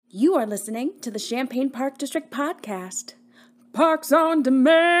You are listening to the Champaign Park District podcast. Parks on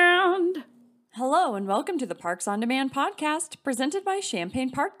Demand! Hello and welcome to the Parks on Demand podcast presented by Champaign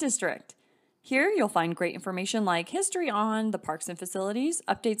Park District. Here you'll find great information like history on the parks and facilities,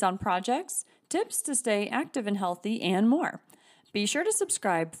 updates on projects, tips to stay active and healthy, and more. Be sure to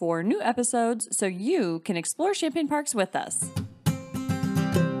subscribe for new episodes so you can explore Champaign Parks with us.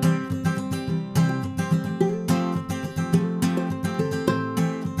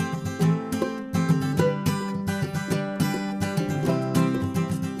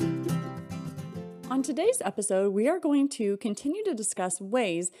 On today's episode, we are going to continue to discuss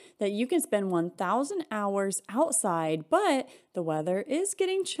ways that you can spend 1,000 hours outside, but the weather is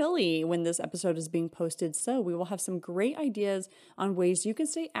getting chilly when this episode is being posted, so we will have some great ideas on ways you can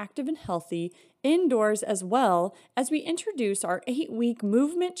stay active and healthy indoors, as well as we introduce our 8-week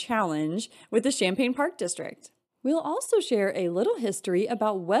movement challenge with the Champaign Park District. We'll also share a little history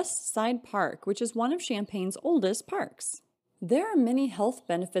about West Side Park, which is one of Champaign's oldest parks. There are many health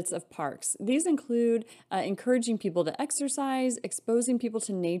benefits of parks. These include encouraging people to exercise, exposing people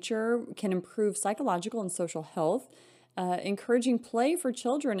to nature can improve psychological and social health. Encouraging play for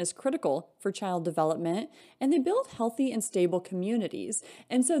children is critical for child development, and they build healthy and stable communities.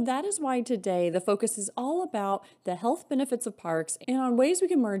 And so that is why today the focus is all about the health benefits of parks and on ways we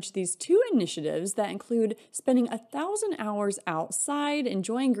can merge these two initiatives that include spending 1,000 hours outside,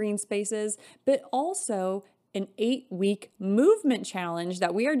 enjoying green spaces, but also an 8-week movement challenge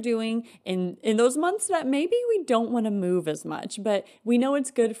that we are doing in those months that maybe we don't want to move as much, but we know it's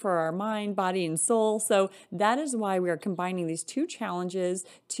good for our mind, body, and soul. So that is why we are combining these two challenges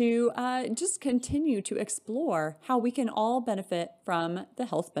to just continue to explore how we can all benefit from the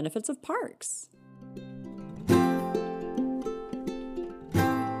health benefits of parks.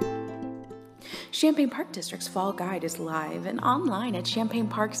 Champaign Park District's Fall Guide is live and online at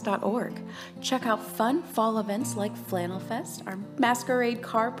champaignparks.org. Check out fun fall events like Flannel Fest, our Masquerade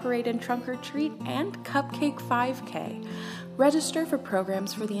Car Parade and Trunk or Treat, and Cupcake 5K. Register for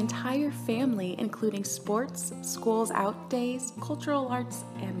programs for the entire family, including sports, schools out days, cultural arts,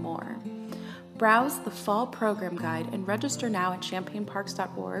 and more. Browse the Fall Program Guide and register now at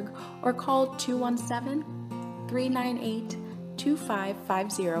champaignparks.org or call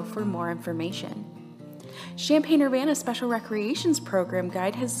 217-398-2550 for more information. Champaign-Urbana's Special Recreations Program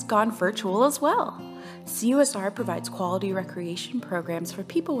Guide has gone virtual as well. CUSR provides quality recreation programs for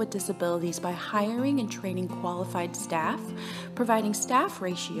people with disabilities by hiring and training qualified staff, providing staff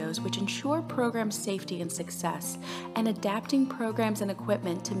ratios which ensure program safety and success, and adapting programs and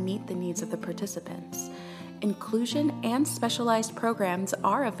equipment to meet the needs of the participants. Inclusion and specialized programs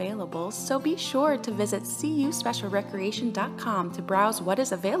are available, so be sure to visit cuspecialrecreation.com to browse what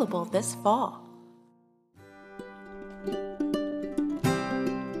is available this fall.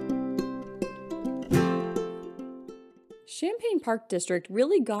 Champaign Park District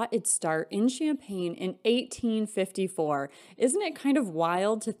really got its start in Champaign in 1854. Isn't it kind of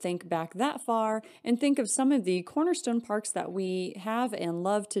wild to think back that far and think of some of the cornerstone parks that we have and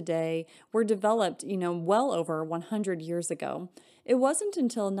love today were developed, well over 100 years ago. It wasn't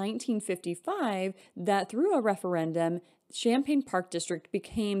until 1955 that through a referendum, Champaign Park District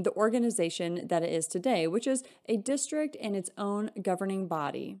became the organization that it is today, which is a district and its own governing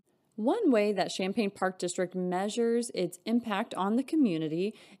body. One way that Champaign Park District measures its impact on the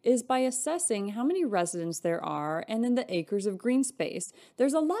community is by assessing how many residents there are and then the acres of green space.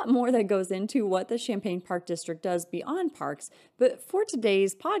 There's a lot more that goes into what the Champaign Park District does beyond parks, but for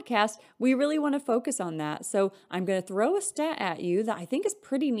today's podcast, we really want to focus on that. So I'm going to throw a stat at you that I think is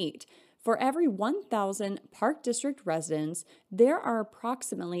pretty neat. For every 1,000 Park District residents, there are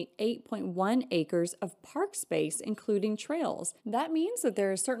approximately 8.1 acres of park space, including trails. That means that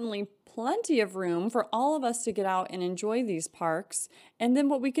there is certainly plenty of room for all of us to get out and enjoy these parks. And then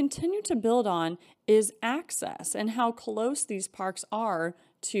what we continue to build on is access and how close these parks are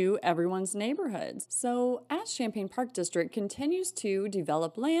to everyone's neighborhoods. So as Champaign Park District continues to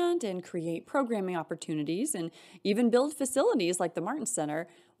develop land and create programming opportunities and even build facilities like the Martin Center,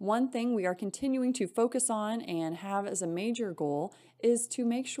 one thing we are continuing to focus on and have as a major goal is to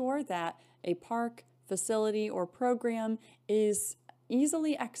make sure that a park, facility, or program is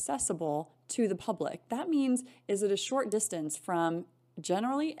easily accessible to the public. That means, is it a short distance from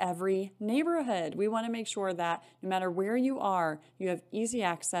generally every neighborhood? We want to make sure that no matter where you are, you have easy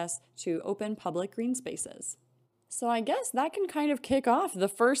access to open public green spaces. So I guess that can kind of kick off the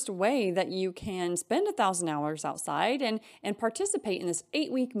first way that you can spend 1,000 hours outside and participate in this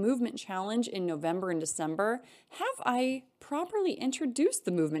 8-week movement challenge in November and December. Have I properly introduced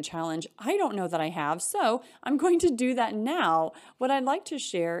the movement challenge? I don't know that I have, so I'm going to do that now. What I'd like to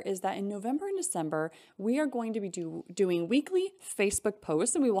share is that in November and December, we are going to be doing weekly Facebook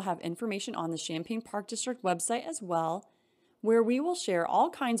posts, and we will have information on the Champaign Park District website as well, where we will share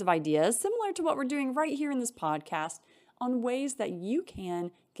all kinds of ideas, similar to what we're doing right here in this podcast, on ways that you can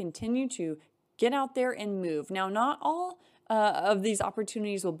continue to get out there and move. Now, not all of these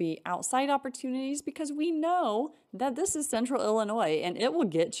opportunities will be outside opportunities, because we know that this is Central Illinois and it will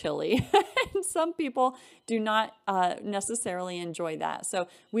get chilly. And some people do not necessarily enjoy that. So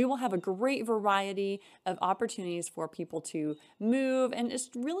we will have a great variety of opportunities for people to move, and it's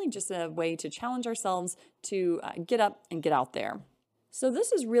really just a way to challenge ourselves to get up and get out there. So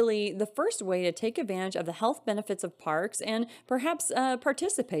this is really the first way to take advantage of the health benefits of parks and perhaps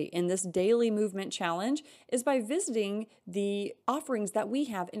participate in this daily movement challenge is by visiting the offerings that we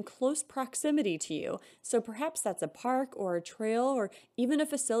have in close proximity to you. So perhaps that's a park or a trail or even a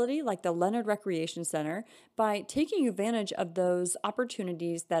facility like the Leonard Recreation Center. By taking advantage of those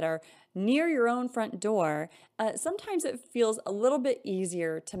opportunities that are near your own front door, sometimes it feels a little bit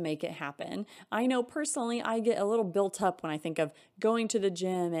easier to make it happen. I know personally I get a little built up when I think of going to the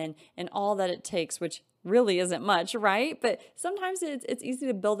gym and all that it takes, which really isn't much, right? But sometimes it's easy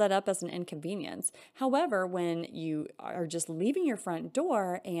to build that up as an inconvenience. However, when you are just leaving your front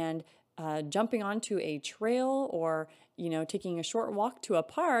door and jumping onto a trail or taking a short walk to a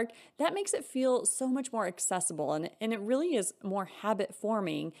park, that makes it feel so much more accessible, and it really is more habit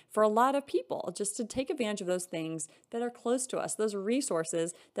forming for a lot of people just to take advantage of those things that are close to us, those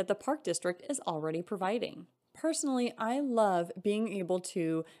resources that the park district is already providing. Personally, I love being able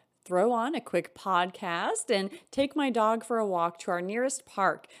to throw on a quick podcast and take my dog for a walk to our nearest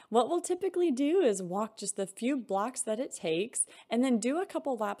park. What we'll typically do is walk just the few blocks that it takes and then do a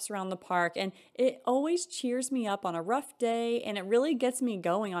couple laps around the park. And it always cheers me up on a rough day, and it really gets me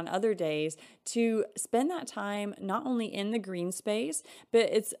going on other days to spend that time not only in the green space,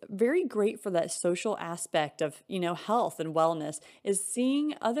 but it's very great for that social aspect of, health and wellness, is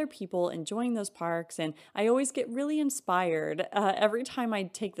seeing other people enjoying those parks. And I always get really inspired every time I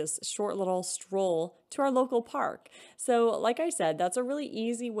take this short little stroll to our local park. So like I said, that's a really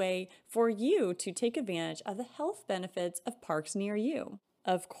easy way for you to take advantage of the health benefits of parks near you.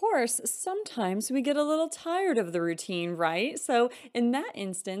 Of course, sometimes we get a little tired of the routine, right? So in that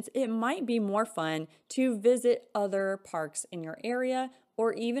instance, it might be more fun to visit other parks in your area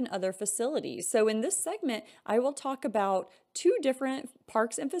or even other facilities. So in this segment, I will talk about 2 different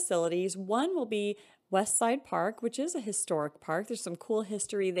parks and facilities. One will be Westside Park, which is a historic park. There's some cool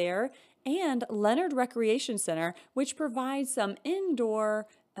history there. And Leonard Recreation Center, which provides some indoor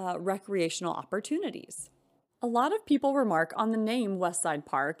recreational opportunities. A lot of people remark on the name Westside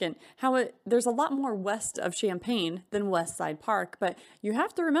Park and how there's a lot more west of Champaign than Westside Park, but you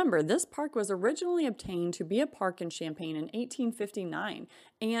have to remember this park was originally obtained to be a park in Champaign in 1859,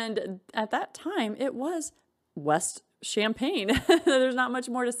 and at that time it was West Champaign. There's not much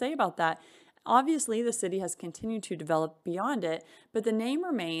more to say about that. Obviously, the city has continued to develop beyond it, but the name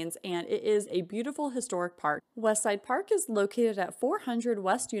remains, and it is a beautiful historic park. Westside Park is located at 400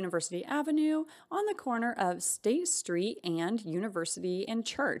 West University Avenue on the corner of State Street and University and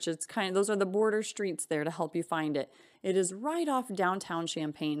Church. Those are the border streets there to help you find it. It is right off downtown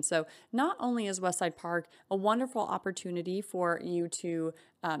Champaign. So not only is Westside Park a wonderful opportunity for you to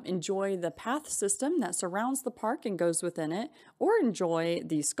enjoy the path system that surrounds the park and goes within it, or enjoy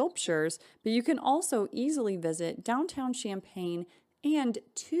the sculptures, but you can also easily visit downtown Champaign and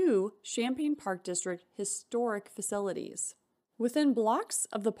 2 Champaign Park District historic facilities. Within blocks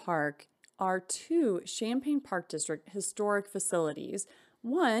of the park are 2 Champaign Park District historic facilities.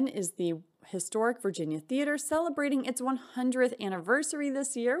 One is the Historic Virginia Theater, celebrating its 100th anniversary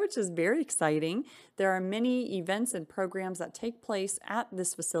this year, which is very exciting. There are many events and programs that take place at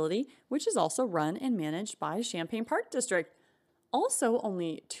this facility, which is also run and managed by Champaign Park District. Also,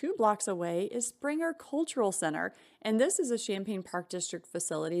 only 2 blocks away is Springer Cultural Center, and this is a Champaign Park District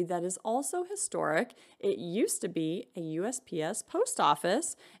facility that is also historic. It used to be a USPS post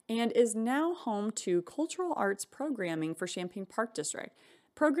office and is now home to cultural arts programming for Champaign Park District.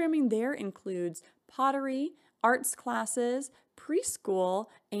 Programming there includes pottery, arts classes, preschool,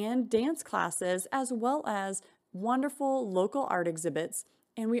 and dance classes, as well as wonderful local art exhibits.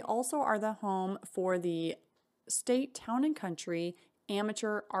 And we also are the home for the State Town and Country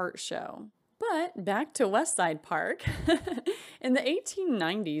Amateur Art Show. But back to Westside Park. In the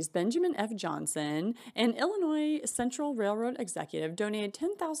 1890s, Benjamin F. Johnson, an Illinois Central Railroad executive, donated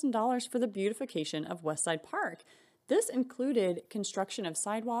 $10,000 for the beautification of Westside Park. This included construction of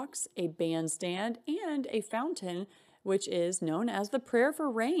sidewalks, a bandstand, and a fountain, which is known as the Prayer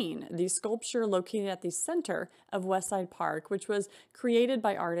for Rain, the sculpture located at the center of Westside Park, which was created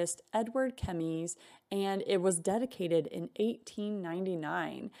by artist Edward Kemys, and it was dedicated in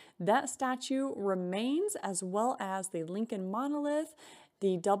 1899. That statue remains, as well as the Lincoln monolith,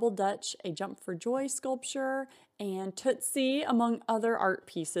 the Double Dutch A Jump for Joy sculpture, and Tootsie, among other art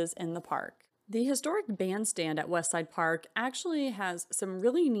pieces in the park. The historic bandstand at Westside Park actually has some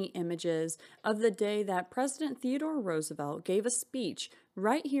really neat images of the day that President Theodore Roosevelt gave a speech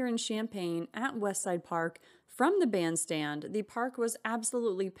right here in Champaign at Westside Park from the bandstand. The park was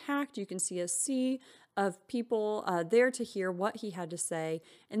absolutely packed. You can see a sea of people there to hear what he had to say.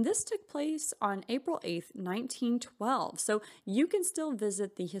 And this took place on April 8th, 1912. So you can still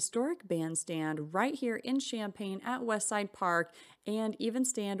visit the historic bandstand right here in Champaign at Westside Park and even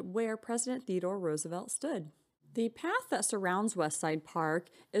stand where President Theodore Roosevelt stood. The path that surrounds Westside Park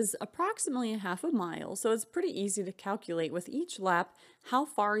is approximately a half a mile, so it's pretty easy to calculate with each lap how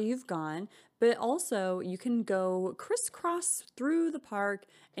far you've gone, but also you can go crisscross through the park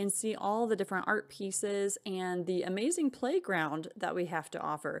and see all the different art pieces and the amazing playground that we have to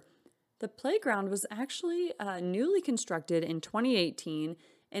offer. The playground was actually newly constructed in 2018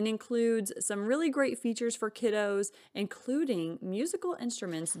 and includes some really great features for kiddos, including musical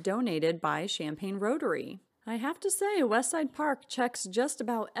instruments donated by Champaign Rotary. I have to say, Westside Park checks just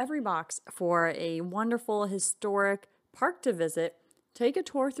about every box for a wonderful historic park to visit. Take a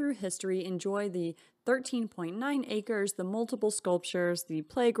tour through history, enjoy the 13.9 acres, the multiple sculptures, the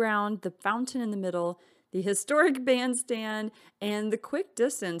playground, the fountain in the middle, the historic bandstand, and the quick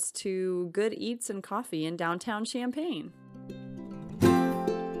distance to good eats and coffee in downtown Champaign.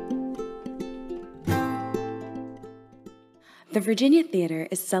 The Virginia Theater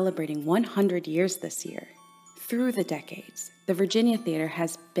is celebrating 100 years this year. Through the decades, the Virginia Theater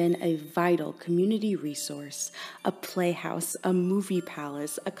has been a vital community resource, a playhouse, a movie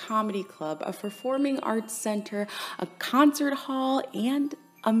palace, a comedy club, a performing arts center, a concert hall, and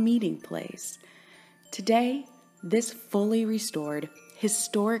a meeting place. Today, this fully restored,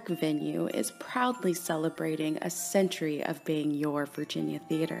 historic venue is proudly celebrating a century of being your Virginia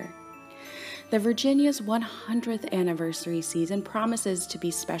Theater. The Virginia's 100th anniversary season promises to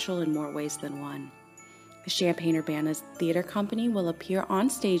be special in more ways than one. The Champaign-Urbana's theater company will appear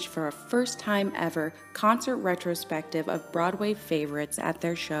on stage for a first-time ever concert retrospective of Broadway favorites at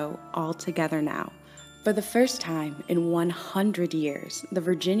their show All Together Now. For the first time in 100 years, the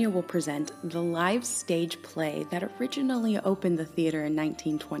Virginia will present the live stage play that originally opened the theater in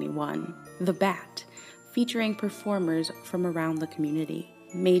 1921, The Bat, featuring performers from around the community.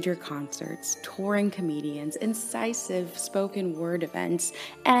 Major concerts, touring comedians, incisive spoken word events,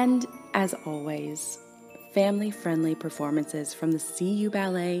 and, as always, family-friendly performances from the CU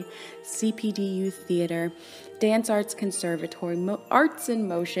Ballet, CPDU Theater, Dance Arts Conservatory, Arts in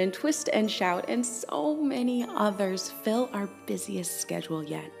Motion, Twist and Shout, and so many others fill our busiest schedule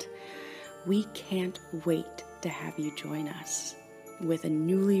yet. We can't wait to have you join us. With a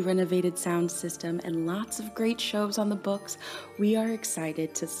newly renovated sound system and lots of great shows on the books, we are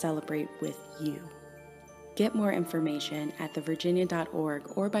excited to celebrate with you. Get more information at thevirginia.org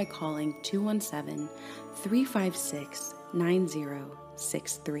or by calling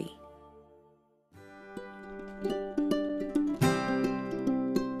 217-356-9063.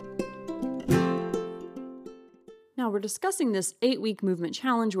 Now, we're discussing this 8-week movement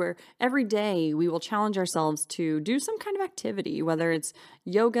challenge where every day we will challenge ourselves to do some kind of activity, whether it's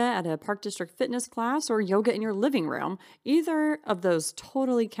yoga at a Park District fitness class or yoga in your living room. Either of those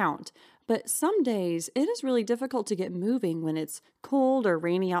totally count. But some days it is really difficult to get moving when it's cold or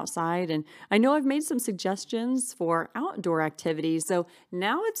rainy outside. And I know I've made some suggestions for outdoor activities. So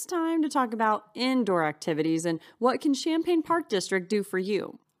now it's time to talk about indoor activities and what can Champaign Park District do for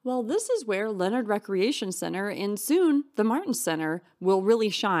you? Well, this is where Leonard Recreation Center and soon the Martin Center will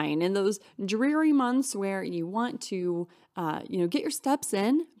really shine in those dreary months where you want to, get your steps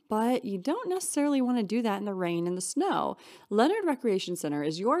in, but you don't necessarily want to do that in the rain and the snow. Leonard Recreation Center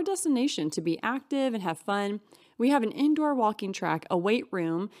is your destination to be active and have fun. We have an indoor walking track, a weight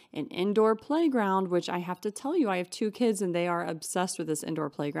room, an indoor playground, which I have to tell you, I have 2 kids and they are obsessed with this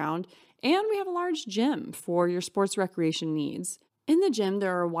indoor playground. And we have a large gym for your sports recreation needs. In the gym,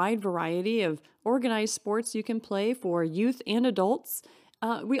 there are a wide variety of organized sports you can play for youth and adults.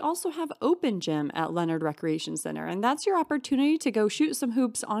 We also have Open Gym at Leonard Recreation Center, and that's your opportunity to go shoot some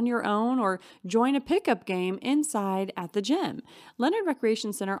hoops on your own or join a pickup game inside at the gym. Leonard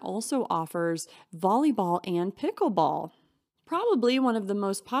Recreation Center also offers volleyball and pickleball. Probably one of the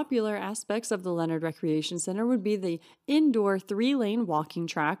most popular aspects of the Leonard Recreation Center would be the indoor 3-lane walking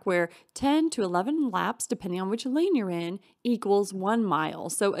track where 10 to 11 laps, depending on which lane you're in, equals 1 mile.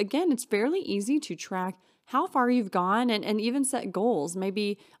 So again, it's fairly easy to track how far you've gone and even set goals.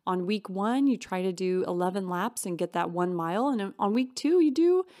 Maybe on week 1, you try to do 11 laps and get that 1 mile. And on week 2, you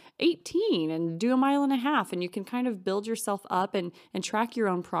do 18 and do 1.5 miles. And you can kind of build yourself up and track your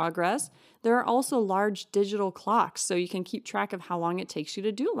own progress. There are also large digital clocks, so you can keep track of how long it takes you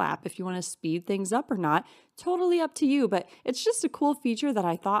to do a lap if you want to speed things up or not. Totally up to you, but it's just a cool feature that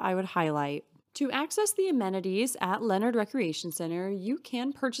I thought I would highlight. To access the amenities at Leonard Recreation Center, you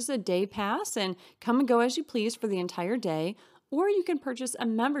can purchase a day pass and come and go as you please for the entire day, or you can purchase a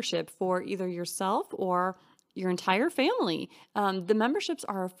membership for either yourself or your entire family. The memberships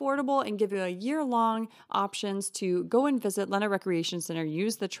are affordable and give you a year-long options to go and visit Leonard Recreation Center,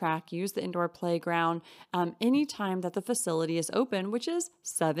 use the track, use the indoor playground anytime that the facility is open, which is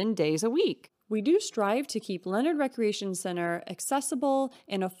 7 days a week. We do strive to keep Leonard Recreation Center accessible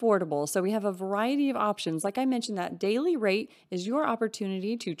and affordable, so we have a variety of options. Like I mentioned, that daily rate is your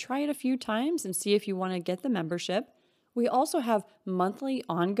opportunity to try it a few times and see if you want to get the membership. We also have monthly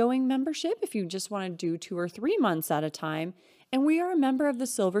ongoing membership if you just want to do 2 or 3 months at a time. And we are a member of the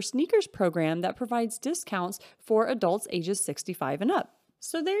Silver Sneakers program that provides discounts for adults ages 65 and up.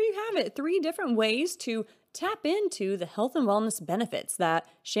 So there you have it, 3 different ways to tap into the health and wellness benefits that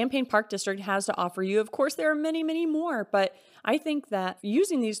Champaign Park District has to offer you. Of course, there are many, many more, but I think that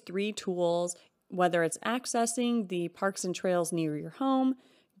using these 3 tools, whether it's accessing the parks and trails near your home,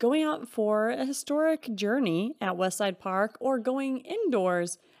 going out for a historic journey at Westside Park, or going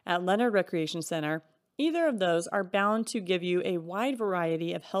indoors at Leonard Recreation Center, either of those are bound to give you a wide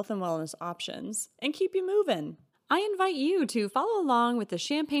variety of health and wellness options and keep you moving. I invite you to follow along with the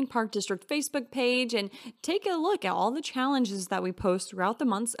Champaign Park District Facebook page and take a look at all the challenges that we post throughout the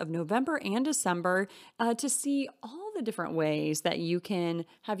months of November and December to see all the different ways that you can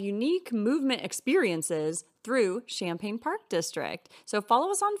have unique movement experiences through Champaign Park District. So follow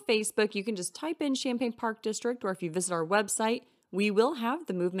us on Facebook. You can just type in Champaign Park District, or if you visit our website, we will have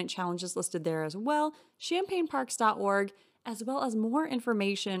the movement challenges listed there as well, champaigneparks.org, as well as more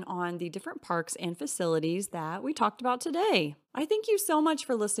information on the different parks and facilities that we talked about today. I thank you so much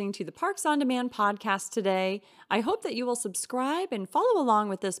for listening to the Parks on Demand podcast today. I hope that you will subscribe and follow along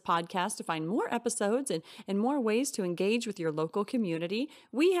with this podcast to find more episodes and more ways to engage with your local community.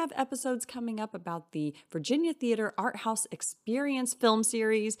 We have episodes coming up about the Virginia Theater Art House Experience film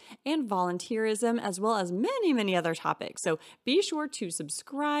series and volunteerism, as well as many, many other topics. So be sure to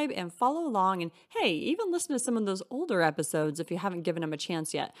subscribe and follow along, and hey, even listen to some of those older episodes if you haven't given them a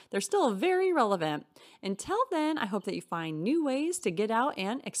chance yet. They're still very relevant. Until then, I hope that you find new ways to get out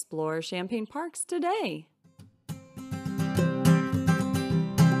and explore Champaign Parks today.